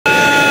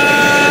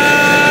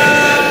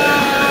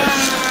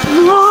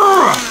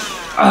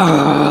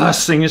Ugh,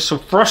 this thing is so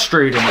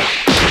frustrating.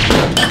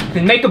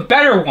 Then make a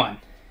better one.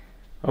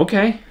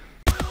 Okay.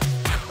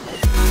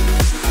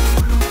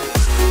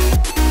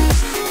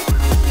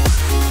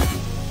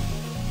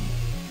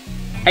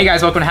 Hey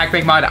guys, welcome to Hack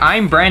Make Mod.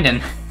 I'm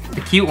Brandon,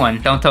 the cute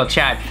one. Don't tell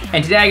Chad.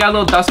 And today I got a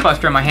little dust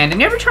buster in my hand. And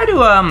you ever try to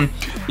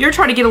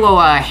get a little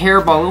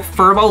hair ball, a little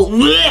fur ball,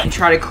 and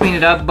try to clean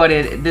it up, but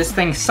this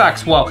thing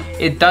sucks? Well,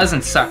 it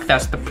doesn't suck.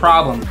 That's the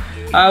problem.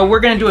 We're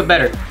gonna do it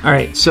better. All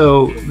right,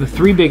 so the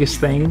three biggest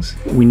things,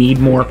 we need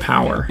more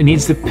power. It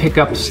needs to pick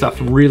up stuff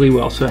really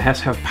well, so it has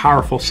to have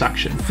powerful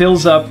suction.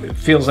 Fills up, it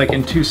feels like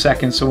in 2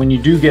 seconds, so when you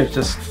do get it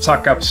to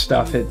suck up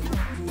stuff, it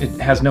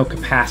has no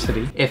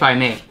capacity. If I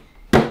may.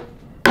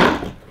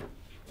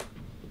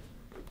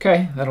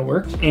 Okay, that'll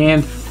work.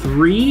 And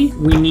 3,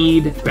 we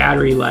need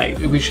battery life.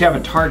 We should have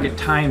a target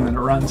time that it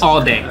runs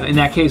all day. In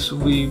that case,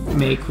 we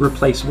make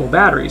replaceable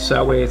batteries, so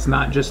that way it's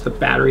not just the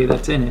battery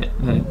that's in it,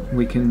 that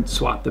we can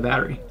swap the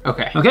battery.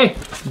 Okay. Okay,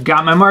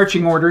 got my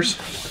marching orders.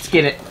 Let's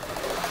get it.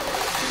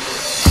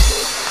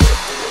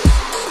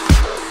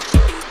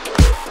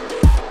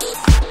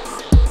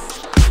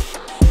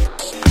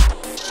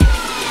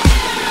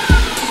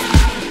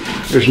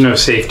 There's no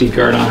safety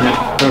guard on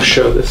it. Don't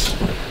show this.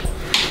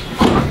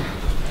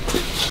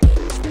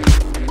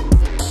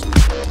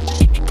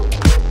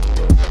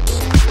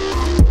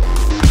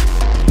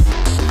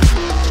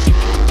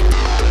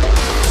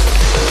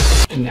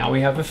 And now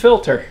we have a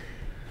filter.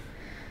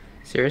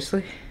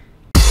 Seriously?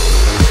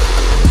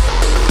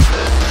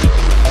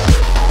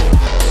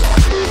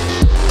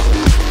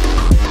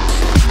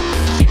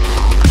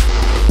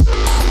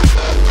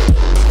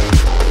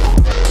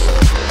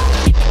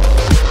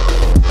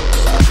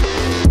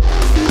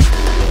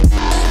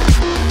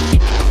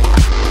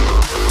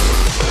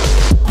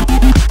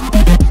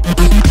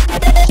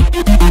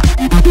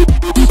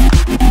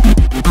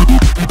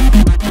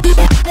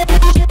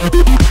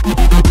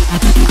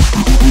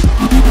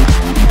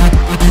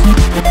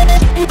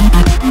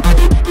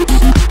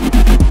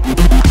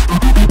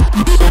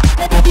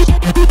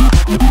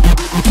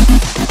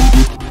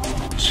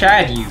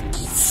 Chad, you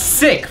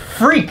sick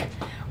freak!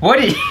 What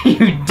did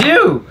you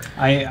do?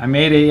 I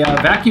made a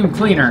vacuum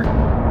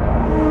cleaner.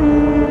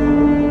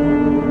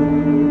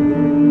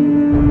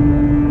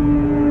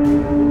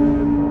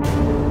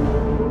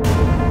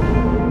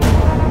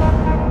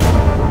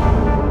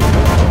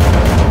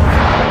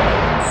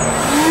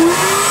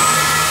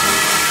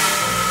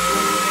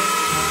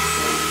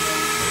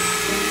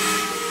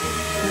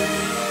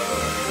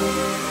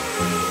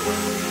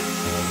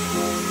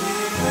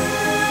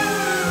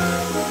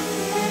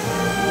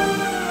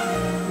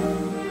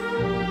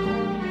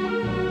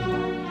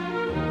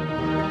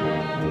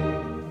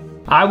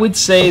 I would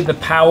say the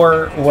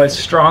power was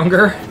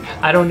stronger.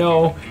 I don't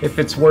know if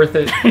it's worth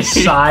it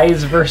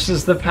size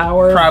versus the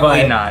power.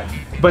 Probably not.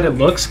 But it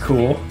looks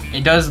cool.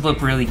 It does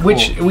look really cool.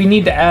 Which we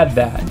need to add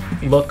that.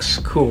 Looks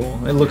cool.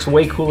 It looks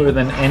way cooler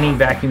than any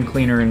vacuum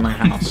cleaner in my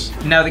house.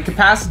 Now the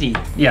capacity.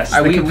 Yes,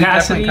 we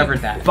capacity definitely covered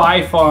that.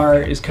 By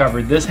far is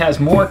covered. This has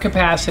more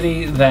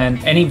capacity than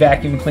any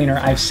vacuum cleaner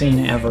I've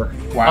seen ever.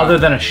 Wow. Other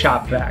than a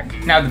shop vac.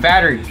 Now the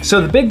battery.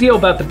 So the big deal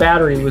about the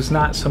battery was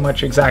not so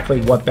much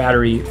exactly what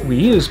battery we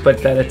use,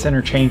 but that it's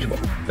interchangeable.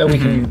 That we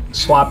can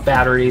swap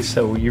batteries,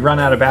 so you run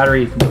out of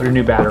battery, you can put a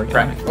new battery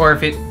on it. Or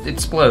if it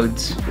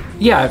explodes.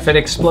 Yeah, if it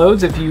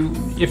explodes, if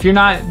you're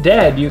not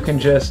dead, you can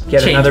just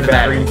get Change another the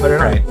battery and put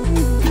it on.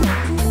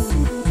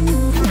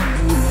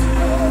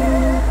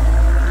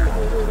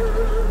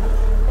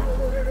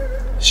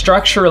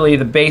 Structurally,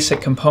 the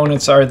basic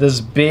components are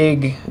this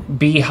big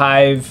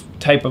beehive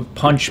type of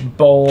punch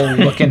bowl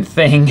looking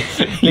thing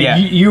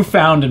that you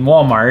found in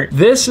Walmart.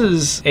 This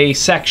is a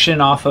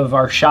section off of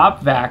our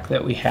shop vac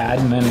that we had,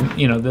 and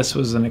then this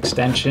was an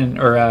extension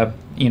or a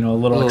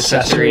little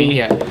accessory.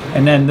 Yeah.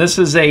 And then this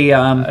is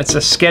it's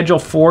a Schedule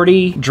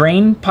 40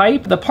 drain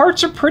pipe. The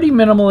parts are pretty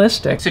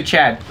minimalistic. So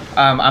Chad,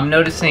 I'm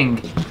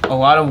noticing a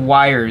lot of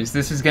wires.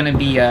 This is gonna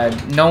be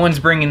no one's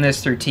bringing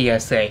this through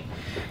TSA.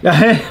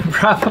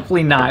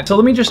 Probably not. So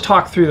let me just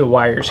talk through the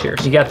wires here.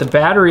 You got the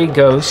battery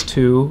goes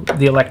to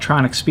the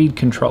electronic speed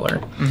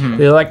controller.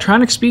 The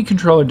electronic speed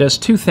controller does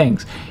 2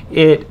 things.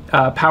 It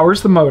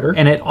powers the motor,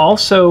 and it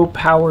also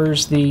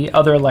powers the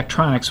other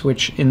electronics,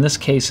 which in this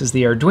case is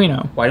the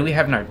Arduino. Why do we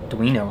have an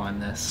Arduino on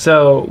this?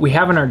 So we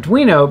have an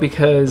Arduino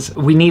because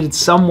we needed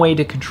some way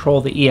to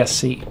control the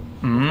ESC.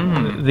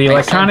 The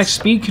electronic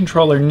speed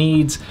controller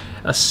needs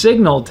a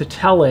signal to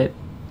tell it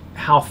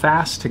how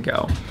fast to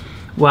go.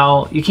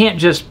 Well, you can't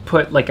just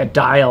put like a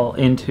dial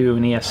into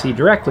an ESC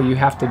directly, you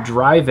have to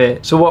drive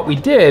it. So what we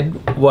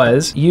did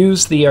was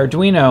use the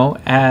Arduino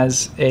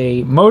as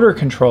a motor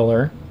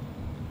controller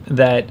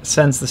that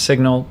sends the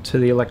signal to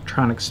the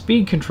electronic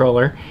speed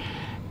controller,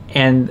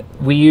 and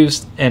we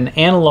used an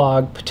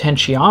analog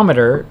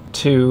potentiometer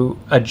to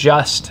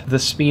adjust the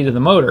speed of the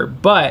motor.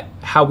 But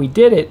how we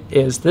did it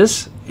is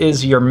this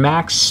is your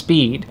max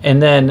speed,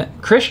 and then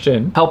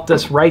Christian helped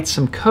us write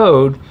some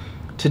code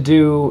to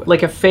do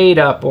like a fade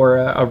up or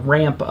a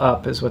ramp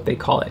up is what they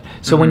call it.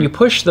 So when you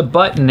push the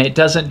button, it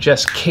doesn't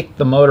just kick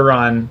the motor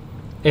on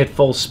at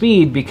full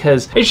speed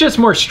because it's just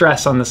more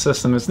stress on the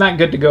system. It's not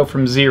good to go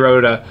from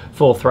 0 to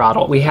full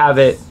throttle. We have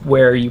it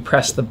where you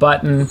press the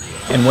button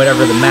and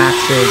whatever the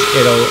max is,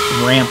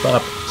 it'll ramp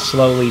up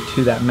slowly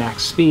to that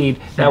max speed.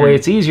 That way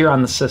it's easier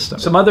on the system.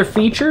 Some other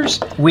features,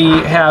 we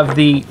have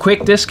the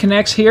quick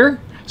disconnects here.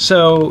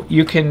 So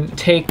you can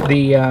take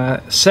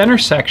the center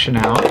section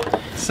out.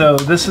 So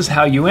this is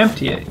how you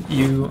empty it.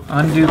 You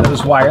undo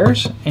those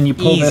wires and you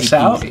pull this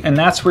out, and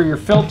that's where your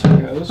filter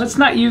goes. Let's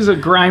not use a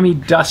grimy,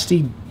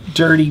 dusty,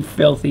 dirty,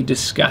 filthy,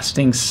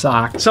 disgusting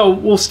sock. So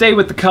we'll stay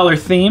with the color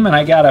theme, and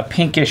I got a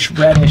pinkish,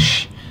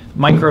 reddish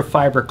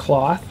microfiber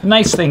cloth. The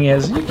nice thing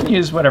is you can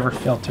use whatever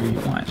filter you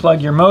want.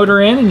 Plug your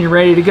motor in and you're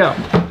ready to go.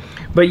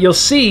 But you'll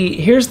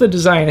see, here's the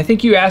design. I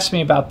think you asked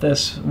me about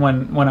this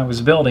when I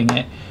was building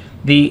it.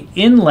 The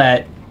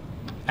inlet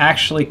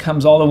actually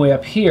comes all the way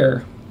up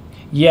here,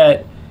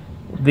 yet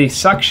the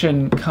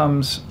suction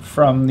comes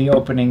from the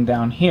opening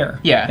down here.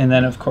 Yeah. And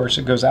then of course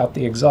it goes out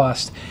the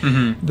exhaust.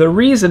 The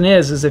reason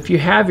is if you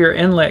have your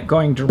inlet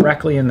going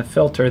directly in the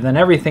filter, then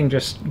everything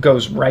just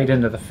goes right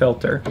into the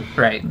filter.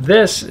 Right.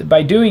 This,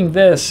 by doing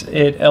this,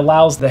 it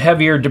allows the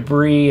heavier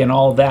debris and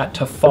all that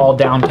to fall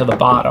down to the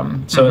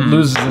bottom. So it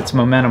loses its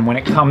momentum. When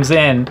it comes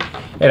in,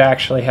 it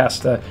actually has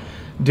to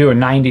do a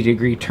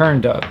 90-degree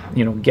turn to,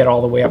 you know, get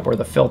all the way up where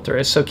the filter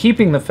is. So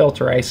keeping the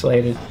filter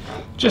isolated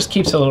just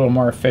keeps it a little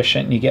more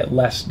efficient, and you get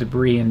less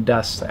debris and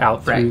dust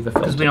out through the filter.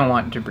 Because we don't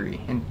want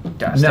debris and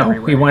dust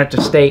everywhere. We want it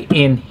to stay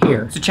in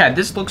here. So Chad,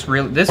 this looks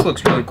really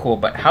cool,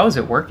 but how is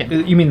it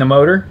working? You mean the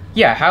motor?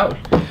 Yeah,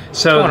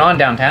 what's going on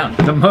downtown?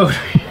 The motor,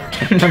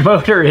 the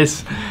motor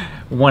is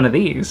one of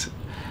these.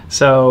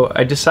 So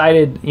I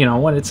decided, you know, I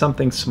wanted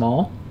something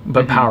small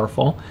but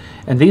powerful,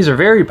 and these are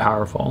very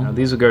powerful. You know,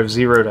 these will go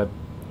 0 to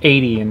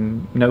 80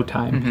 in no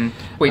time.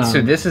 Wait,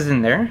 so this is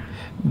in there?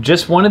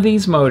 Just one of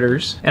these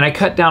motors, and I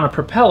cut down a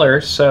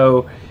propeller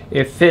so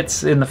it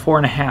fits in the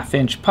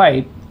 4.5-inch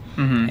pipe,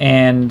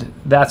 and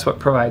that's what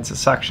provides the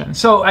suction.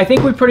 So I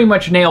think we pretty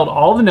much nailed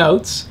all the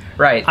notes.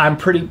 Right. I'm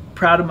pretty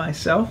proud of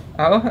myself.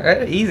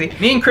 Oh, easy.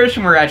 Me and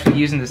Christian were actually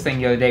using this thing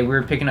the other day. We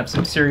were picking up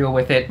some cereal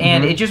with it,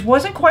 and it just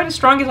wasn't quite as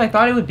strong as I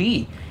thought it would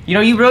be. You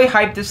know, you really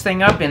hyped this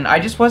thing up, and I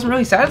just wasn't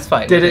really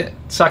satisfied with it. Did it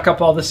suck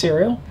up all the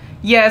cereal?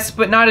 Yes,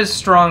 but not as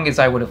strong as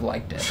I would have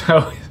liked it.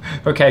 So,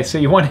 okay, so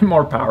you want it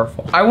more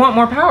powerful. I want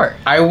more power.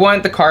 I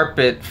want the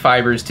carpet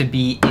fibers to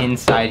be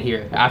inside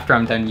here after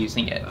I'm done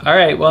using it. All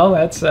right, well,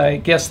 that's, I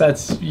guess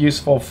that's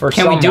useful for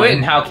someone. Can we do it,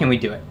 and how can we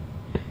do it?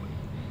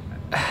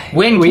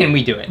 When can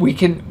we do it? We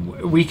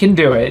can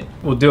do it.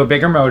 We'll do a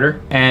bigger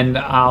motor, and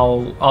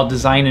I'll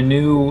design a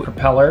new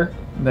propeller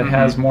that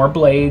has more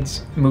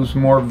blades, moves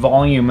more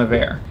volume of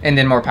air. And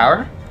then more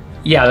power?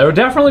 Yeah, there will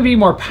definitely be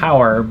more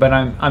power, but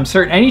I'm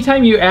certain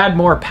anytime you add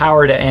more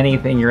power to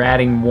anything, you're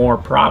adding more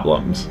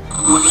problems.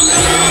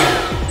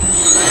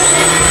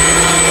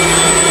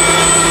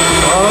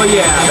 Oh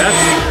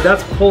yeah,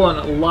 that's pulling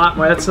a lot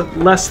more. That's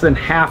less than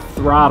half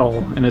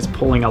throttle, and it's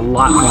pulling a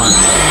lot more.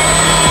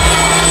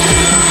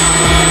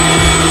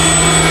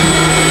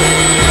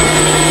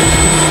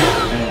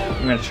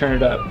 I'm gonna turn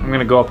it up. I'm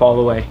gonna go up all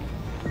the way.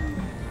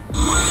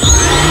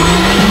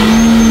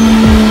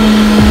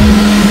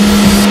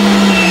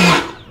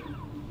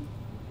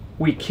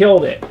 We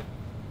killed it.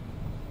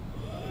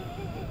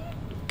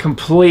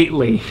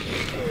 Completely.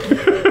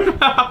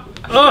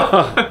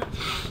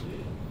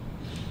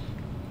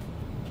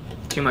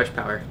 Too much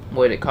power.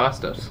 What did it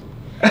cost us?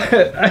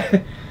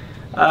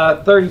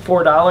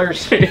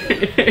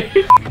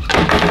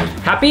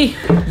 $34. Happy?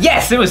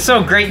 Yes, it was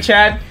so great,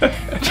 Chad.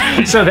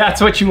 So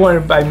that's what you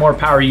wanted by more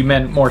power. You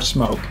meant more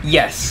smoke.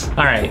 Yes.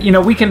 All right. You know,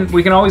 we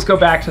can always go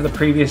back to the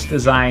previous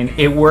design.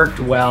 It worked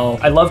well.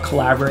 I love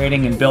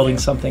collaborating and building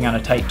something on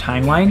a tight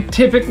timeline.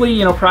 Typically,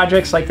 you know,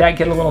 projects like that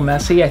get a little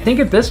messy. I think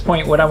at this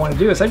point, what I want to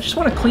do is I just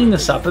want to clean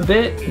this up a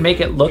bit,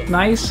 make it look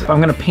nice.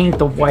 I'm going to paint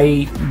the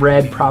white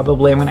red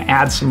probably. I'm going to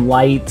add some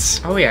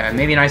lights. Oh yeah,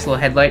 maybe a nice little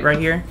headlight right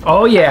here.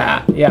 Oh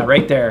yeah, yeah,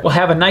 right there. We'll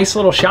have a nice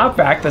little shop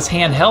vac that's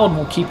handheld, and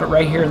we'll keep it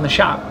right here in the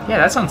shop. Yeah,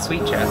 that sounds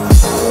sweet, Chad.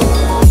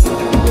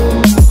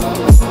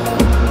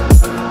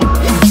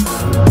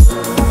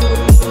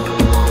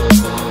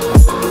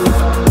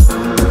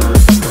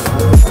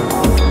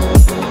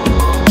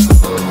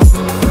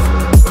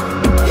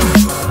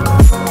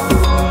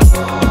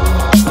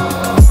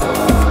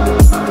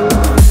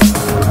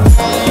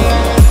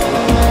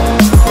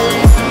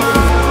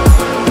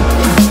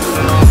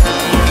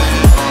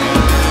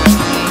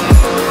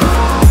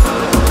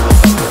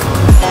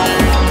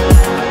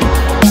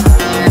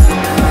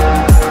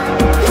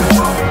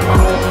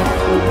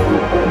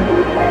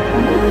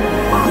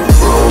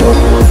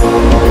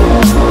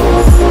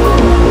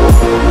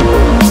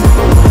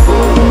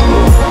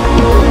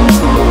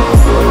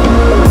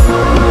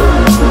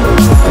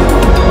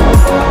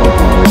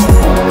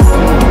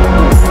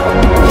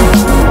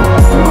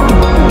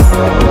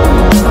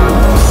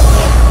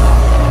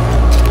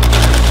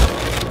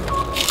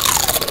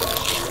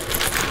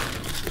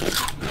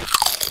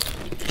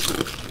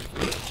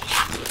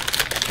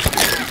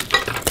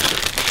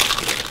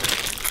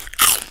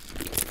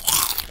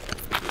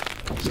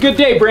 a good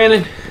day,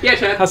 Brandon. Yeah,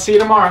 Chad. I'll see you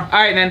tomorrow. All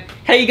right, man.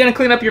 Hey, you gonna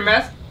clean up your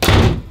mess?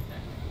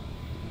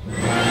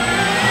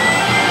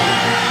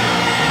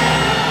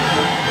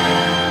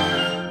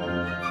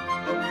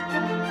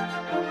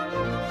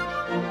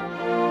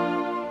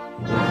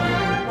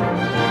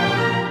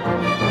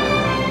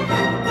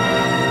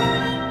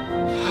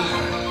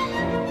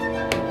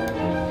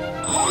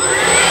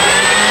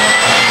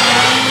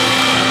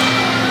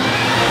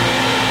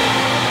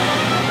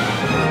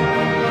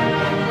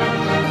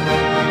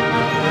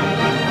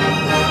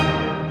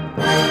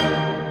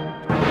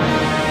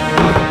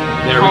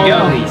 There we go.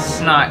 Holy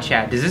snot,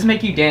 Chad. Does this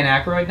make you Dan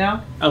Aykroyd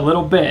now? A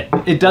little bit.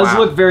 It does Wow.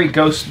 look very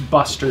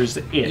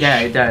Ghostbusters-ish. Yeah,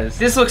 it does.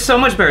 This looks so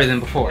much better than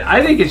before.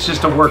 I think it's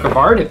just a work of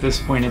art at this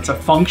point. It's a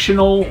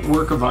functional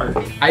work of art.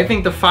 I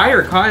think the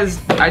fire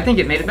I think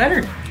it made it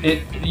better.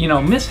 It, you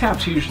know,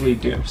 mishaps usually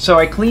do. So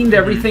I cleaned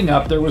everything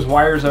up. There was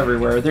wires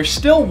everywhere. There's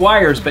still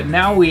wires, but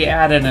now we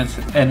add an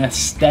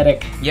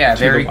aesthetic Yeah, to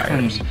very the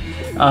wires.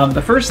 clean.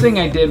 The first thing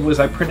I did was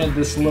I printed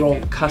this little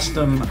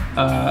custom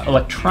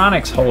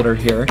electronics holder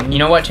here. You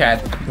know what, Chad?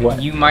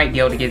 What? You might be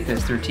able to get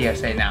this through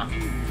TSA now.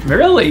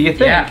 Really? You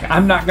think? Yeah.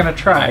 I'm not gonna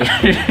try.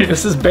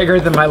 This is bigger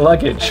than my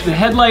luggage. The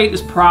headlight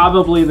is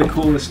probably the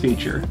coolest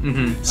feature.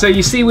 So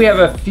you see we have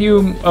a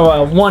few,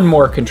 one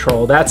more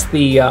control. That's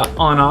the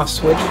on-off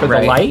switch for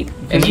the light.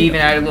 And you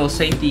even added a little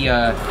safety.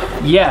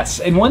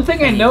 Yes, and one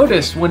thing I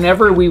noticed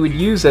whenever we would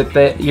use it,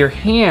 that your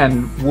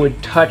hand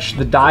would touch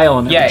the dial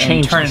and it would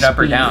change turn the it up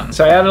or speed. down.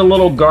 So I added a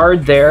little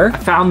guard there. I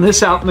found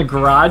this out in the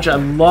garage. I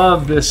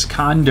love this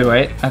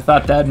conduit. I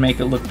thought that'd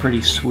make it look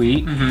pretty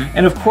sweet.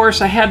 And of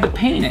course I had to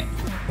paint it.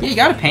 Yeah, you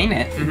gotta paint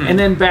it. And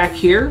then back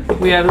here,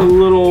 we had a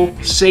little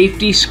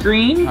safety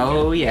screen.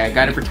 Oh yeah,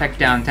 gotta protect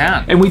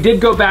downtown. And we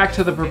did go back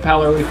to the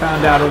propeller. We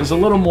found out it was a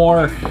little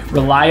more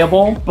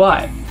reliable,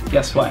 but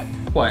guess what?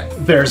 What?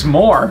 There's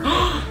more.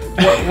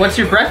 What's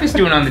your breakfast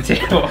doing on the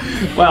table?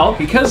 Well,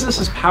 because this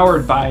is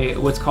powered by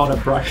what's called a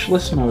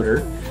brushless motor,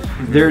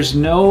 there's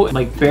no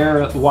like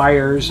bare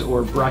wires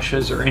or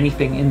brushes or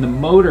anything in the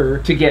motor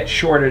to get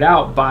shorted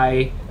out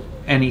by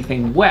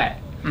anything wet.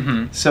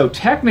 So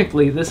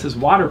technically this is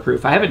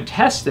waterproof. I haven't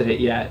tested it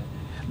yet,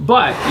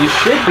 but you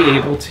should be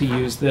able to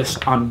use this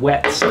on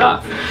wet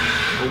stuff.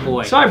 Oh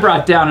boy. So I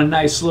brought down a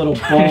nice little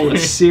bowl of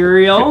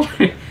cereal.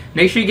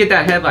 Make sure you get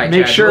that headlight,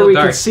 Make Chad. sure we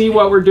can see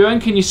what we're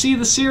doing. Can you see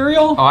the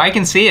cereal? Oh, I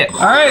can see it. All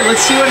right,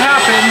 let's see what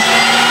happens.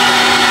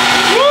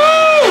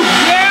 Woo!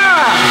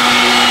 Yeah!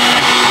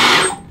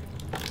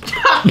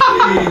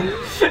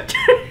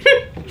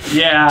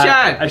 Yeah,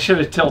 Chad. I should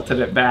have tilted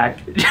it back.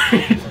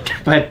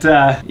 But,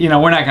 you know,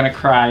 we're not going to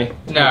cry.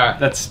 No.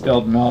 That's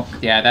spilled milk.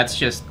 Yeah, that's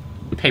just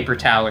paper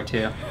towel or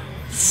two.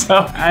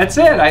 So, that's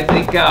it. I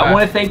think I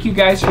want to thank you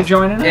guys for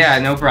joining us. Yeah,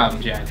 no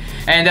problem, Chad.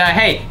 And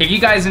hey, if you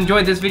guys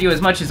enjoyed this video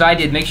as much as I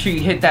did, make sure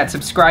you hit that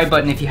subscribe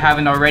button if you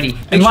haven't already.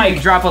 Make sure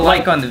you drop a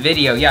like on the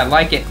video. Yeah,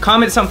 like it.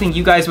 Comment something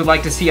you guys would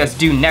like to see us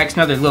do next,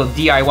 another little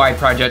DIY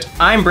project.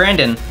 I'm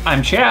Brandon.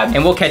 I'm Chad.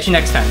 And we'll catch you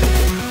next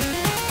time.